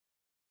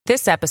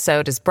This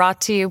episode is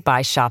brought to you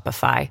by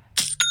Shopify.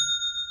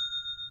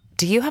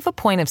 Do you have a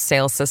point of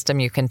sale system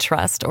you can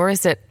trust, or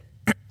is it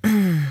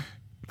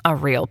a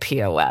real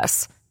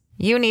POS?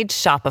 You need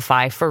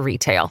Shopify for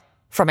retail.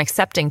 From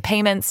accepting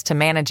payments to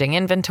managing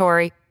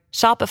inventory,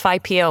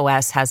 Shopify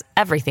POS has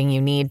everything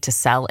you need to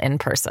sell in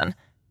person.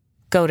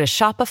 Go to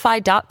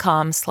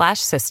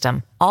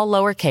shopify.com/system, all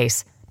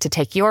lowercase, to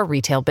take your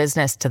retail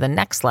business to the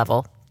next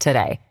level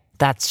today.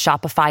 That's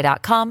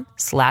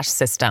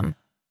shopify.com/system.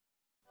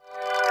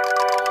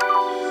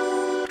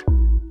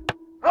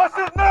 What's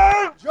his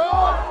name?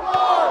 George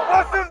Floyd.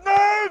 What's his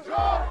name?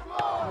 George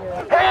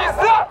Floyd. Hands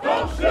up!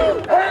 Don't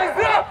shoot!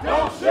 Hands up!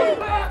 Don't shoot!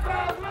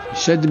 He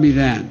said to me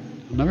then,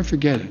 I'll never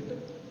forget it,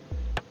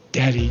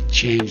 Daddy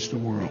changed the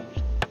world.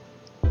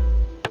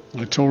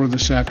 I told her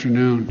this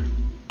afternoon,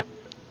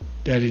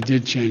 Daddy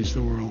did change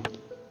the world.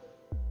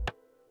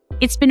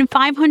 It's been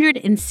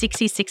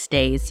 566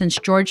 days since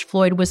George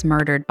Floyd was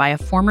murdered by a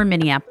former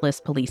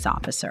Minneapolis police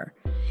officer.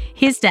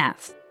 His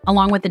death,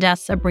 along with the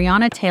deaths of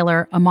Breonna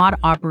Taylor, Ahmaud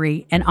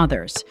Arbery, and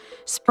others,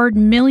 spurred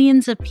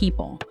millions of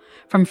people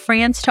from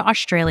France to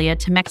Australia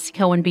to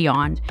Mexico and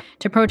beyond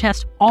to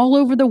protest all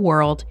over the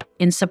world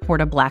in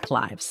support of Black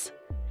lives.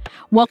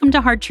 Welcome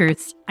to Hard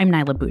Truths. I'm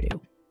Niala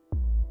Boodhoo.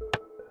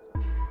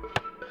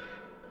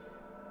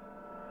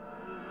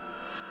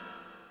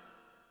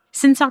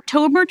 Since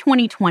October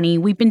 2020,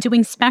 we've been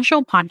doing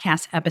special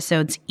podcast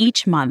episodes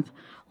each month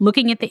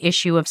looking at the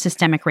issue of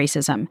systemic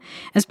racism.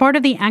 As part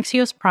of the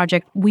Axios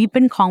project, we've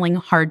been calling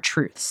Hard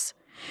Truths.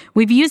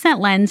 We've used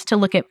that lens to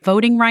look at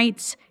voting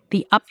rights,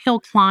 the uphill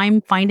climb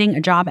finding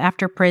a job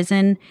after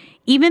prison,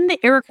 even the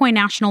Iroquois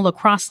national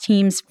lacrosse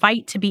team's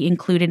fight to be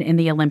included in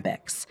the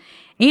Olympics,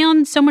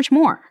 and so much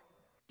more.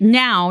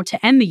 Now,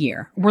 to end the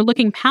year, we're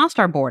looking past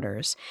our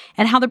borders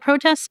at how the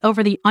protests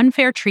over the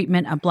unfair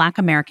treatment of Black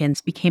Americans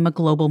became a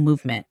global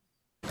movement.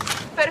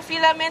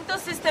 Perfilamientos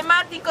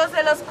sistemáticos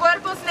de los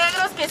cuerpos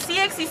negros que sí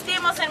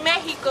existimos en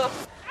México.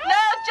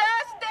 No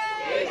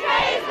justice!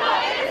 UK is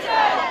not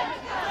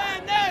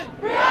innocent!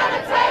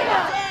 Breonna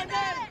Taylor!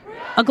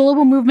 A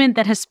global movement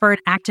that has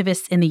spurred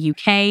activists in the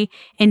UK,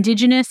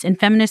 indigenous and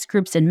feminist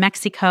groups in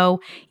Mexico,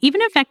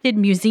 even affected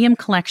museum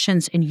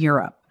collections in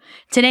Europe.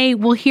 Today,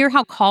 we'll hear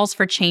how calls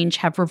for change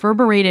have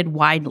reverberated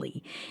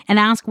widely and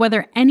ask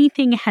whether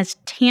anything has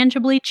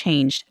tangibly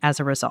changed as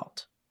a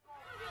result.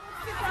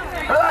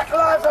 Black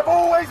lives have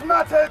always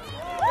mattered.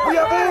 We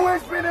have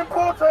always been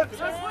important.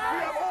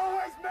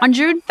 On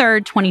June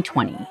 3rd,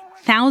 2020,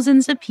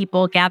 thousands of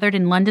people gathered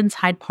in London's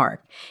Hyde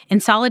Park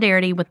in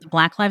solidarity with the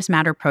Black Lives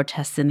Matter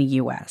protests in the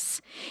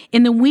U.S.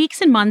 In the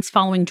weeks and months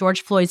following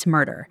George Floyd's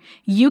murder,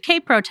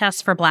 UK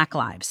protests for Black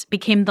lives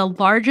became the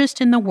largest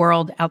in the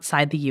world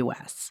outside the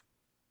U.S.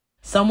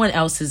 Someone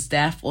else's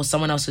death or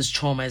someone else's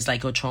trauma is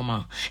like your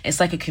trauma.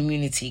 It's like a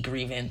community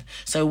grieving.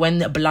 So when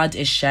the blood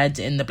is shed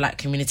in the Black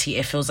community,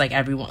 it feels like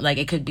everyone, like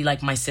it could be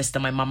like my sister,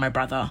 my mom, my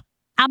brother.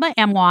 Aba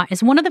Emwa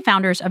is one of the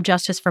founders of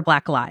Justice for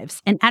Black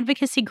Lives, an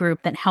advocacy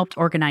group that helped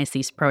organize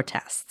these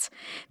protests.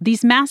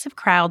 These massive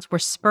crowds were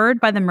spurred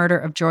by the murder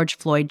of George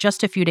Floyd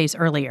just a few days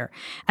earlier,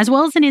 as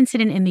well as an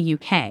incident in the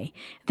UK,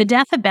 the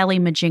death of Belly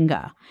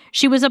Majinga.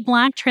 She was a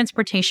Black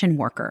transportation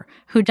worker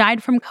who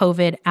died from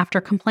COVID after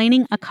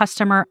complaining a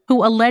customer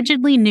who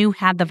allegedly knew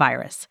had the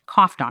virus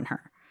coughed on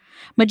her.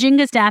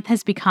 Majinga's death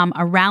has become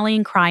a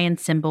rallying cry and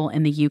symbol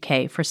in the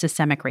UK for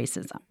systemic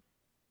racism.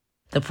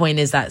 The point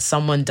is that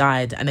someone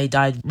died and they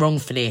died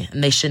wrongfully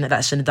and that shouldn't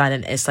have died.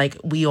 And it's like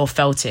we all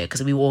felt it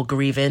because we were all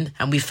grieving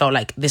and we felt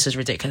like this is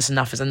ridiculous.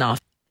 Enough is enough.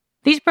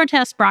 These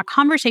protests brought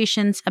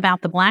conversations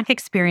about the Black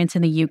experience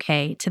in the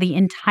UK to the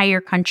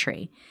entire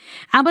country.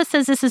 Abba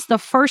says this is the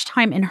first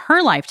time in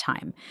her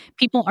lifetime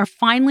people are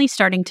finally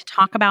starting to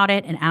talk about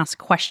it and ask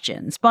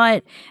questions,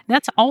 but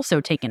that's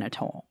also taken a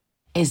toll.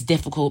 It's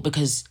difficult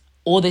because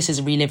all this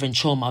is reliving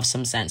trauma of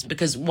some sense,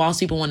 because whilst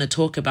people want to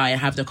talk about it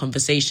and have the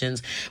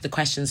conversations, the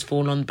questions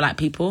fall on Black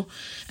people.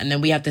 And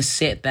then we have to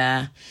sit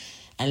there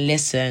and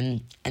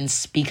listen and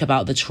speak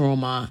about the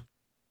trauma.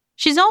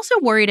 She's also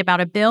worried about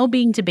a bill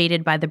being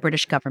debated by the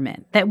British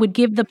government that would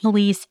give the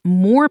police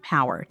more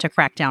power to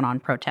crack down on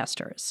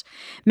protesters.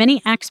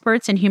 Many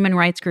experts and human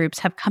rights groups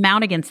have come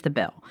out against the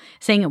bill,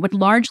 saying it would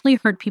largely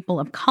hurt people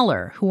of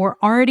color who are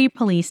already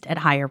policed at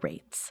higher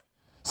rates.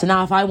 So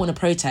now if I want to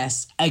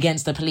protest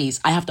against the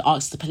police, I have to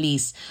ask the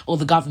police or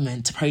the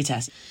government to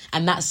protest.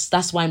 And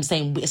that's why I'm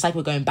saying it's like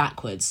we're going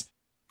backwards.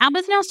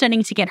 Alba's now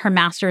studying to get her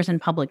master's in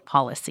public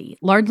policy,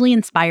 largely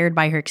inspired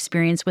by her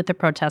experience with the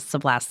protests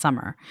of last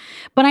summer.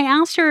 But I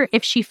asked her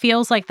if she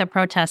feels like the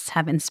protests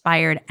have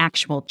inspired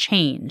actual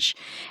change.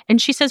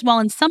 And she says, while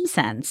in some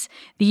sense,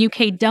 the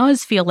UK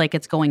does feel like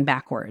it's going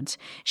backwards,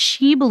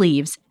 she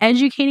believes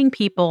educating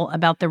people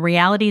about the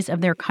realities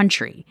of their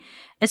country,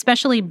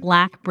 especially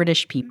Black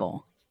British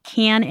people,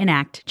 can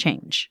enact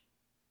change.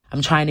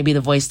 I'm trying to be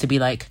the voice to be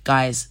like,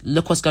 guys,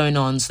 look what's going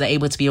on, so they're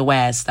able to be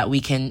aware so that we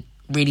can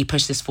really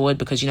push this forward,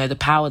 because, you know, the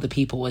power of the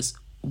people was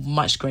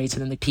much greater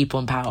than the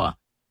people in power.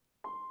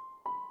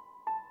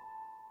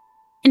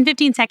 In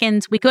 15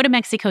 seconds, we go to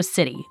Mexico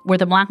City, where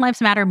the Black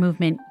Lives Matter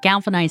movement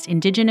galvanized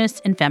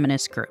indigenous and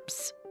feminist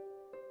groups.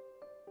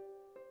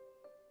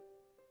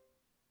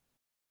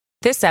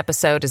 This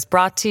episode is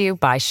brought to you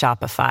by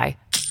Shopify.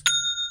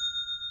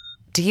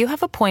 Do you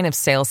have a point of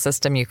sale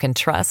system you can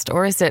trust,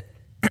 or is it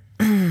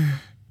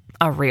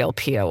a real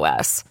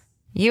POS?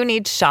 You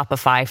need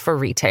Shopify for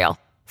retail.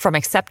 From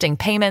accepting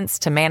payments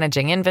to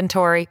managing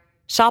inventory,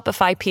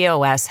 Shopify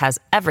POS has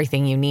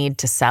everything you need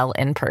to sell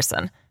in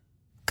person.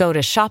 Go to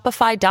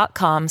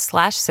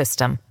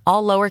shopify.com/system,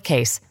 all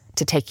lowercase,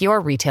 to take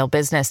your retail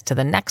business to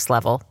the next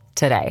level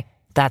today.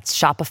 That's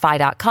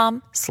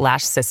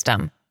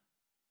shopify.com/system.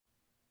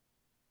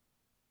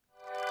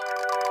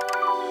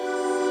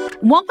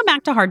 Welcome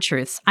back to Hard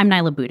Truths. I'm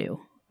Nyla Boodoo.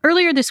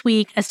 Earlier this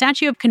week, a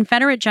statue of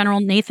Confederate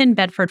General Nathan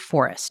Bedford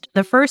Forrest,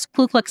 the first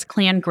Ku Klux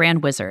Klan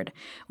Grand Wizard,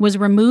 was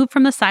removed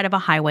from the side of a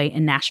highway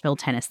in Nashville,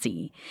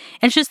 Tennessee.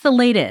 It's just the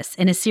latest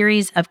in a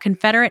series of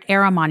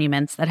Confederate-era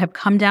monuments that have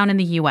come down in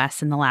the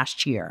U.S. in the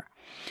last year.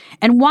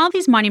 And while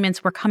these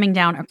monuments were coming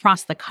down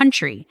across the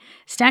country,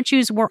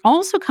 statues were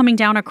also coming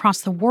down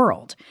across the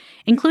world,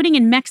 including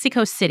in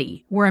Mexico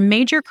City, where a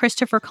major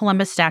Christopher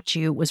Columbus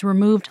statue was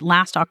removed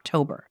last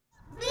October.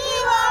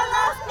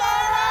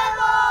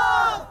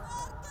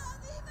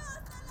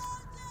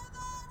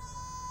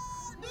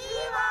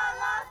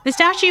 The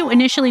statue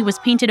initially was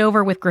painted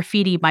over with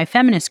graffiti by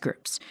feminist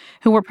groups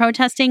who were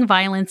protesting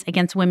violence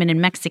against women in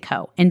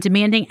Mexico and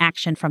demanding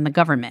action from the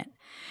government.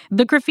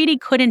 The graffiti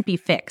couldn't be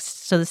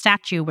fixed, so the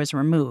statue was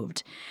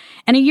removed.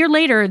 And a year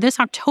later, this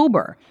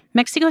October,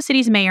 Mexico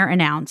City's mayor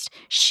announced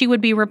she would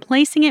be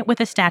replacing it with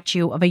a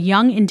statue of a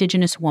young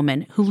indigenous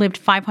woman who lived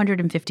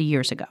 550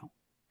 years ago.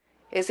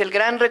 Es el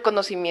gran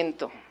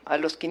reconocimiento a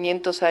los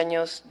 500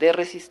 años de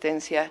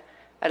resistencia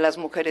a las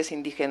mujeres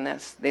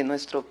indígenas de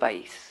nuestro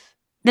país.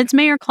 That's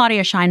Mayor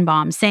Claudia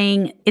Sheinbaum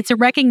saying it's a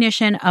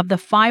recognition of the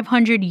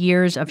 500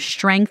 years of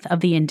strength of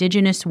the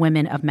indigenous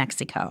women of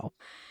Mexico.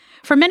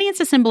 For many,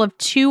 it's a symbol of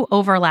two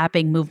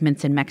overlapping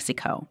movements in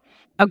Mexico,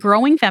 a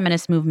growing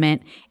feminist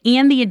movement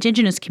and the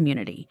indigenous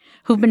community,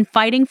 who've been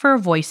fighting for a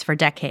voice for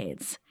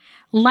decades.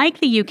 Like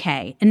the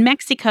UK, in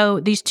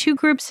Mexico, these two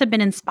groups have been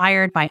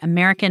inspired by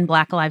American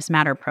Black Lives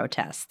Matter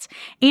protests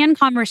and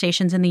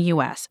conversations in the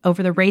US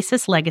over the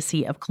racist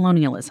legacy of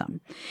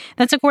colonialism.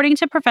 That's according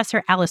to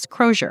Professor Alice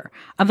Crozier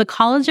of the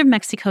College of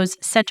Mexico's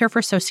Center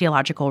for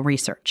Sociological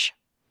Research.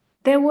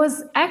 There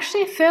was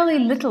actually fairly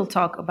little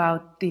talk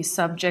about these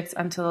subjects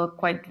until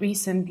quite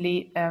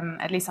recently,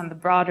 at least on the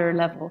broader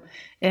level.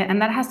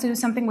 And that has to do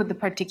something with the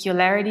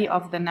particularity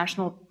of the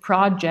national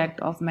project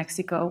of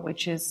Mexico,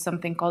 which is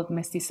something called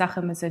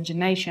mestizaje,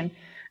 miscegenation,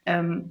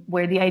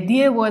 where the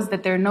idea was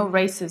that there are no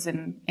races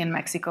in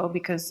Mexico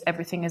because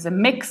everything is a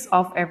mix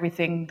of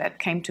everything that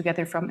came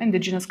together from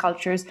indigenous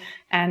cultures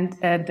and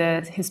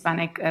the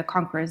Hispanic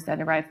conquerors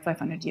that arrived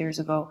 500 years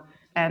ago.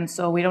 And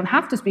so we don't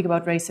have to speak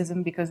about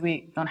racism because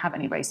we don't have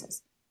any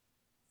races.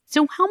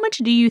 So how much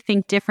do you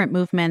think different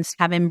movements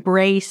have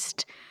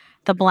embraced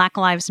the Black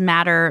Lives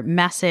Matter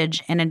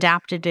message and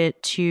adapted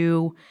it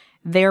to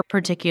their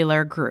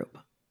particular group?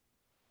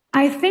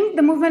 I think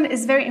the movement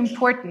is very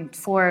important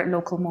for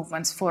local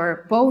movements,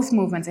 for both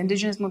movements,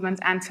 indigenous movements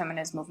and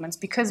feminist movements,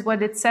 because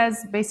what it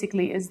says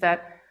basically is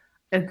that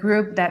a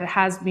group that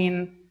has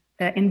been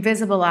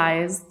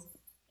invisibilized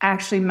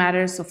actually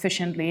matters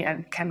sufficiently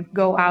and can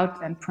go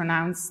out and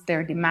pronounce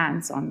their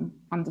demands on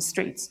the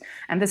streets.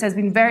 And this has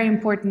been very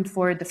important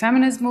for the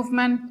feminist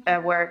movement,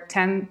 where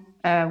 10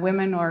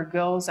 women or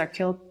girls are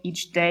killed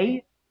each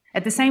day.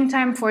 At the same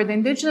time, for the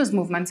indigenous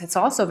movements, it's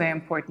also very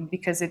important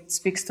because it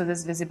speaks to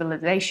this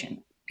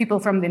visibilization. People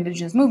from the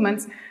indigenous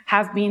movements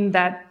have been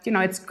that,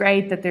 it's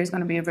great that there's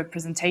going to be a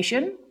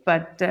representation,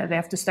 but they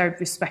have to start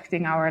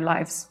respecting our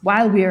lives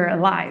while we are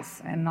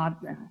alive and not,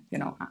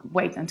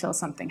 wait until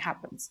something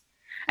happens.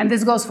 And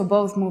this goes for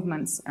both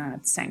movements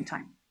at the same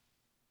time.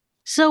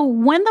 So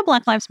when the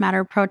Black Lives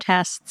Matter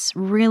protests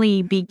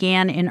really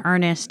began in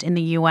earnest in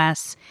the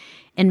U.S.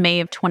 in May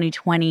of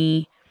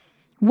 2020,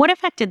 what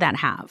effect did that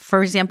have,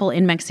 for example,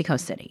 in Mexico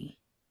City?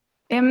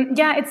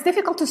 It's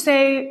difficult to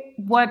say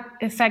what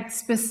effect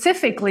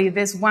specifically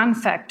this one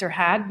factor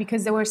had,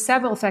 because there were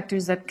several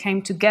factors that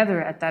came together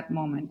at that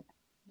moment.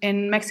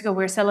 In Mexico,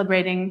 we're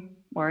celebrating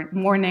or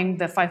mourning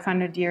the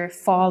 500-year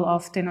fall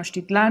of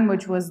Tenochtitlan,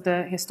 which was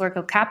the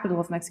historical capital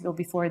of Mexico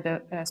before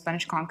the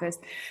Spanish conquest.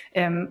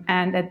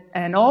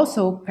 And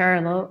also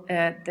parallel,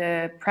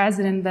 the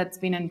president that's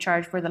been in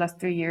charge for the last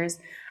 3 years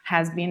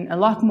has been a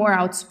lot more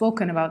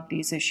outspoken about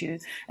these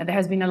issues. And there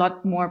has been a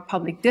lot more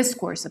public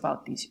discourse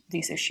about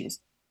these issues.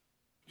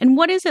 And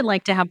what is it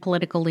like to have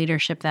political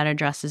leadership that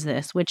addresses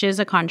this, which is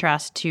a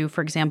contrast to,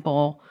 for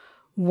example,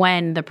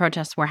 when the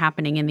protests were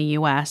happening in the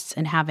U.S.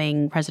 and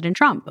having President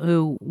Trump,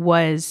 who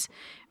was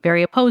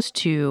very opposed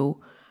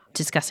to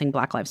discussing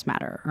Black Lives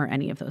Matter or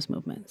any of those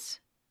movements?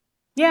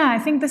 Yeah, I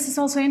think this is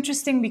also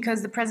interesting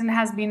because the president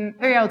has been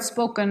very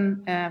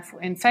outspoken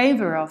in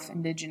favor of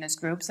indigenous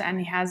groups, and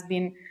he has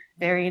been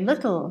very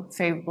little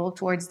favorable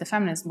towards the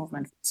feminist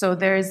movement. So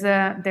there's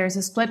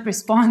a split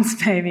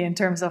response maybe in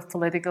terms of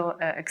political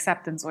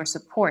acceptance or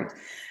support.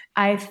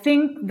 I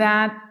think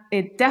that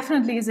it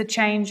definitely is a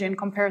change in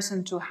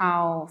comparison to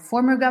how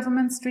former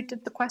governments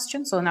treated the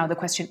question. So now the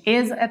question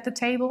is at the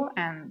table,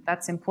 and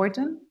that's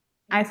important.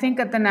 I think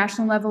at the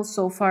national level,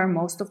 so far,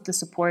 most of the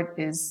support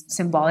is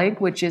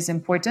symbolic, which is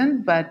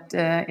important, but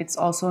it's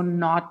also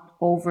not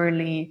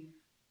overly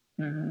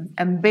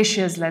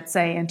ambitious, let's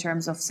say, in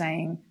terms of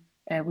saying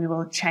we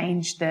will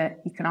change the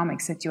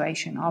economic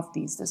situation of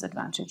these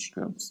disadvantaged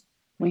groups,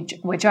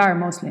 which are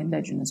mostly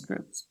indigenous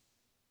groups.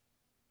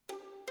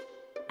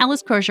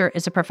 Alice Crozier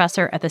is a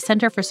professor at the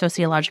Center for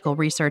Sociological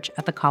Research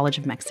at the College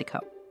of Mexico.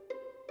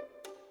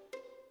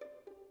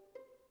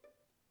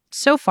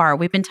 So far,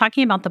 we've been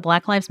talking about the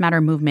Black Lives Matter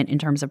movement in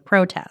terms of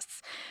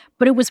protests,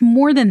 but it was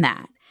more than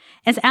that.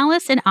 As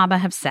Alice and Abba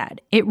have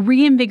said, it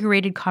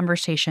reinvigorated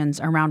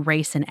conversations around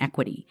race and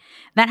equity.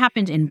 That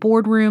happened in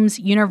boardrooms,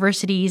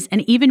 universities,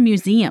 and even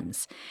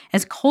museums,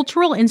 as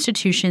cultural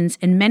institutions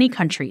in many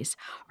countries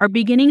are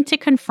beginning to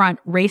confront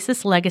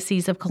racist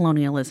legacies of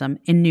colonialism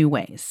in new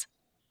ways.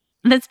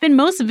 That's been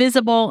most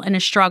visible in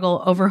a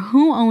struggle over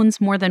who owns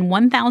more than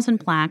 1,000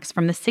 plaques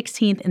from the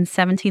 16th and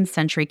 17th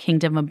century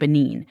Kingdom of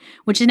Benin,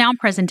 which is now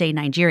present-day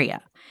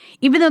Nigeria.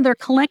 Even though they're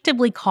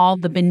collectively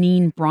called the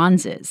Benin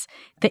bronzes,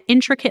 the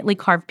intricately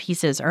carved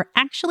pieces are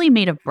actually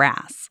made of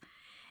brass.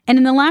 And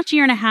in the last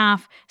year and a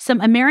half,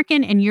 some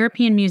American and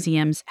European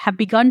museums have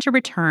begun to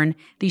return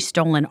these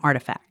stolen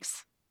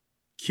artifacts.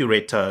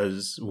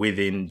 Curators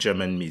within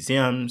German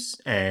museums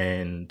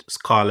and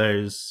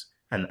scholars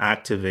and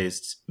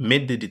activists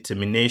made the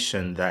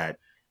determination that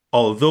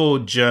although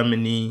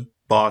Germany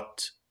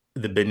bought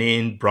the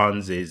Benin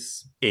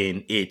bronzes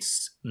in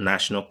its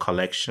national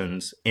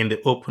collections in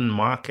the open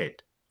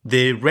market,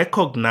 they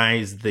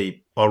recognized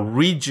the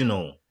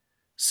original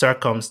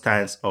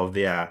circumstance of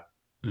their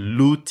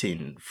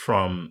looting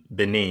from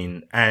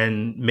Benin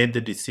and made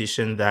the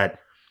decision that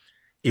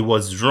it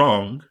was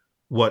wrong.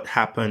 What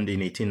happened in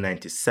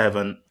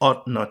 1897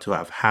 ought not to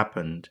have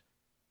happened.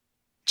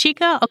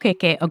 Chika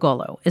Okeke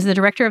Ogolo is the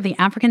director of the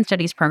African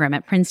Studies program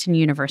at Princeton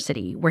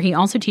University, where he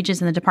also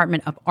teaches in the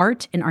Department of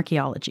Art and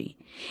Archaeology.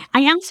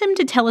 I asked him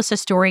to tell us a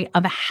story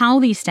of how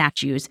these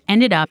statues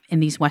ended up in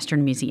these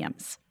Western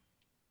museums.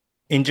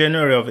 In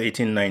January of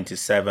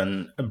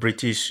 1897,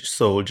 British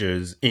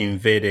soldiers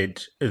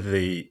invaded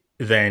the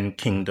then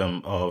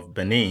Kingdom of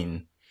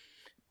Benin.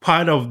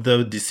 Part of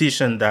the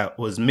decision that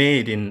was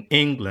made in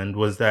England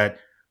was that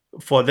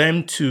for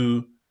them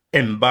to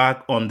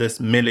embark on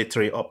this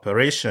military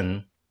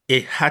operation,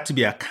 it had to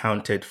be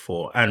accounted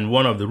for. And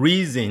one of the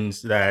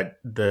reasons that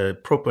the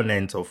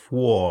proponents of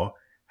war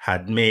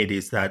had made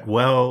is that,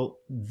 well,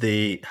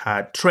 they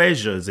had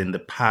treasures in the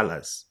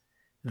palace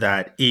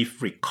that,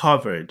 if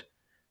recovered,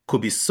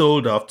 could be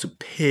sold off to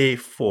pay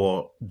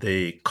for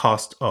the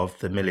cost of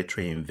the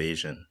military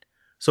invasion.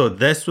 So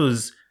this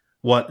was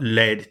what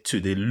led to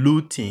the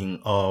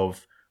looting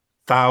of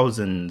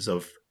thousands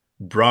of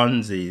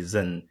bronzes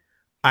and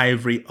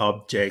ivory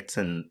objects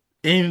and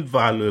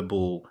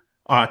invaluable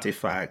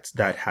artifacts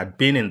that had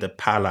been in the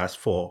palace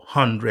for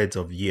hundreds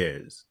of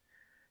years.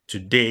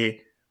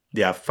 Today,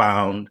 they are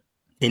found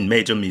in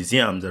major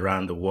museums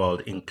around the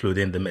world,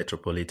 including the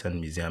Metropolitan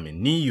Museum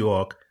in New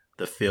York,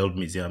 the Field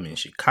Museum in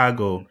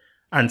Chicago,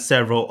 and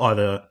several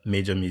other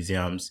major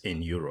museums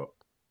in Europe.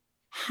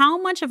 How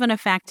much of an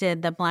effect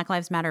did the Black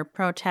Lives Matter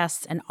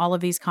protests and all of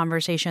these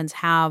conversations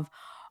have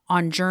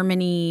on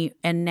Germany,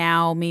 and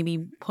now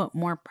maybe put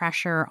more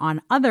pressure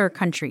on other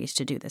countries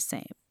to do the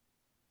same?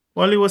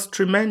 Well, it was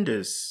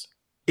tremendous.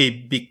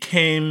 It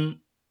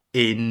became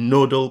a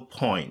nodal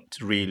point,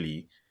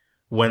 really,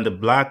 when the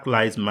Black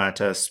Lives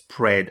Matter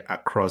spread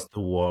across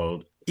the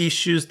world.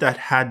 Issues that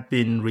had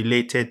been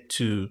related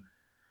to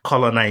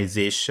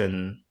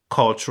colonization,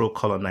 cultural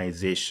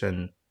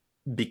colonization,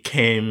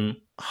 became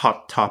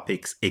hot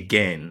topics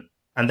again.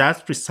 And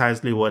that's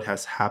precisely what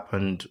has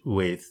happened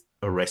with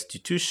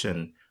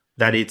restitution,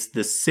 that it's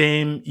the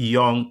same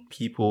young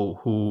people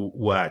who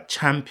were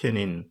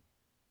championing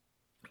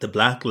the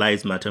Black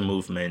Lives Matter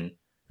movement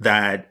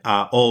that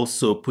are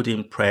also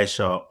putting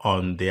pressure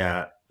on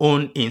their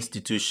own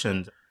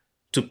institutions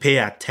to pay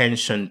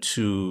attention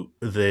to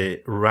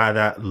the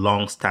rather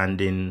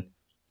long-standing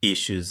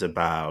issues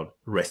about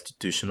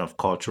restitution of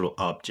cultural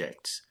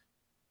objects.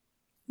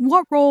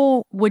 What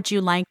role would you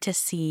like to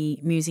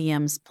see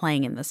museums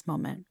playing in this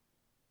moment?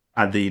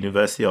 At the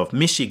University of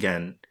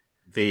Michigan,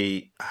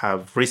 they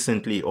have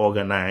recently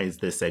organized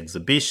this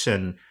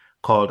exhibition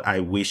called I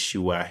Wish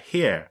You Were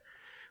Here,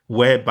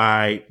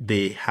 whereby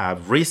they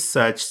have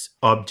researched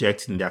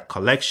objects in their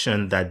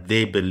collection that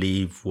they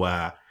believe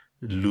were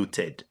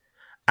looted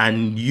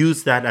and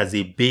use that as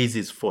a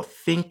basis for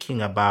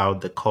thinking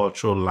about the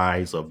cultural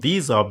lives of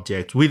these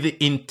objects with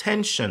the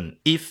intention,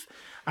 if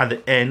at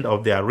the end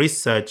of their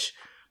research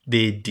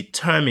they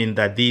determine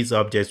that these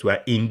objects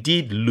were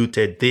indeed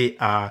looted, they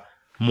are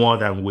more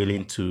than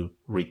willing to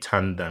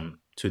return them.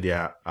 to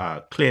their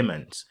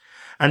claimants.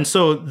 And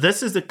so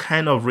this is the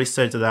kind of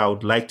research that I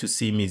would like to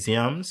see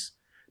museums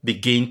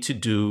begin to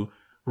do,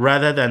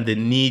 rather than the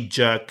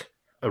knee-jerk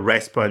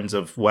response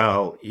of,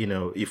 well,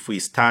 if we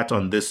start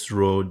on this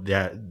road,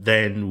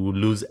 then we'll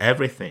lose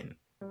everything.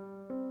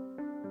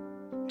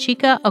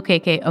 Chika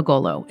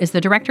Okeke-Ogolo is the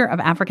Director of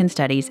African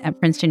Studies at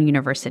Princeton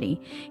University.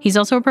 He's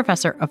also a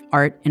professor of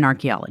art and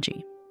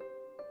archaeology.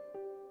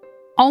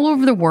 All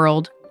over the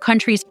world,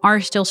 countries are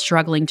still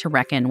struggling to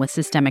reckon with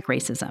systemic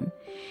racism.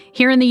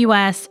 Here in the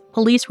U.S.,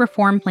 police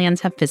reform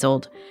plans have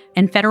fizzled,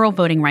 and federal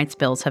voting rights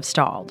bills have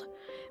stalled.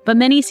 But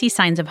many see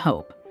signs of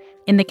hope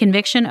in the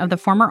conviction of the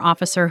former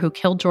officer who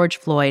killed George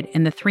Floyd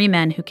and the 3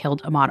 men who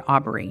killed Ahmaud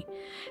Arbery.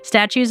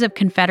 Statues of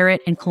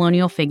Confederate and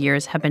colonial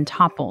figures have been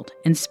toppled,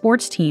 and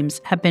sports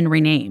teams have been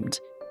renamed.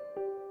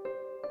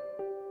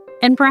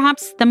 And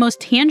perhaps the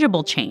most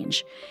tangible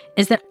change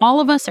is that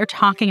all of us are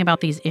talking about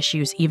these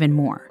issues even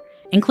more,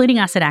 including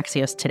us at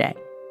Axios today.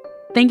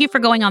 Thank you for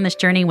going on this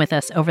journey with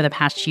us over the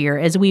past year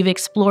as we've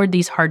explored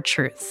these hard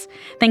truths.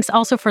 Thanks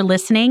also for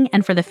listening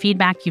and for the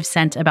feedback you've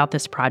sent about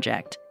this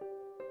project.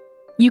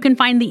 You can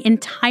find the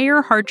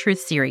entire Hard Truth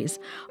series,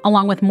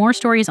 along with more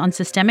stories on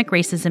systemic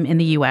racism in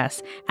the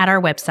U.S., at our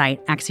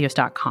website,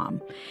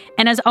 Axios.com.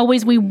 And as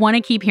always, we want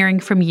to keep hearing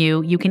from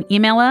you. You can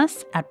email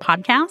us at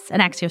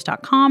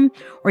podcasts@Axios.com,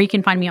 or you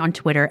can find me on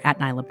Twitter at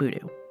Naila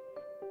Boodoo.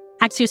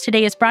 Axios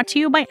Today is brought to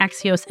you by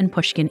Axios and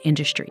Pushkin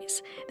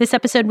Industries. This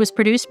episode was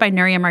produced by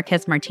Nuria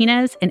Marquez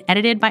Martinez and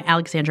edited by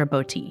Alexandra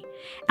Botti.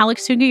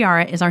 Alex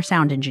Sugiyara is our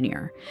sound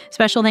engineer.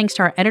 Special thanks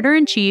to our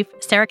editor-in-chief,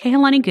 Sarah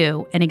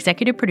Kehalani-Gu, and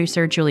executive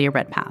producer, Julia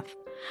Redpath.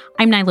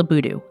 I'm Naila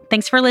Boodoo.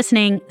 Thanks for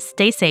listening,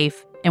 stay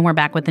safe, and we're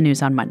back with the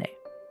news on Monday.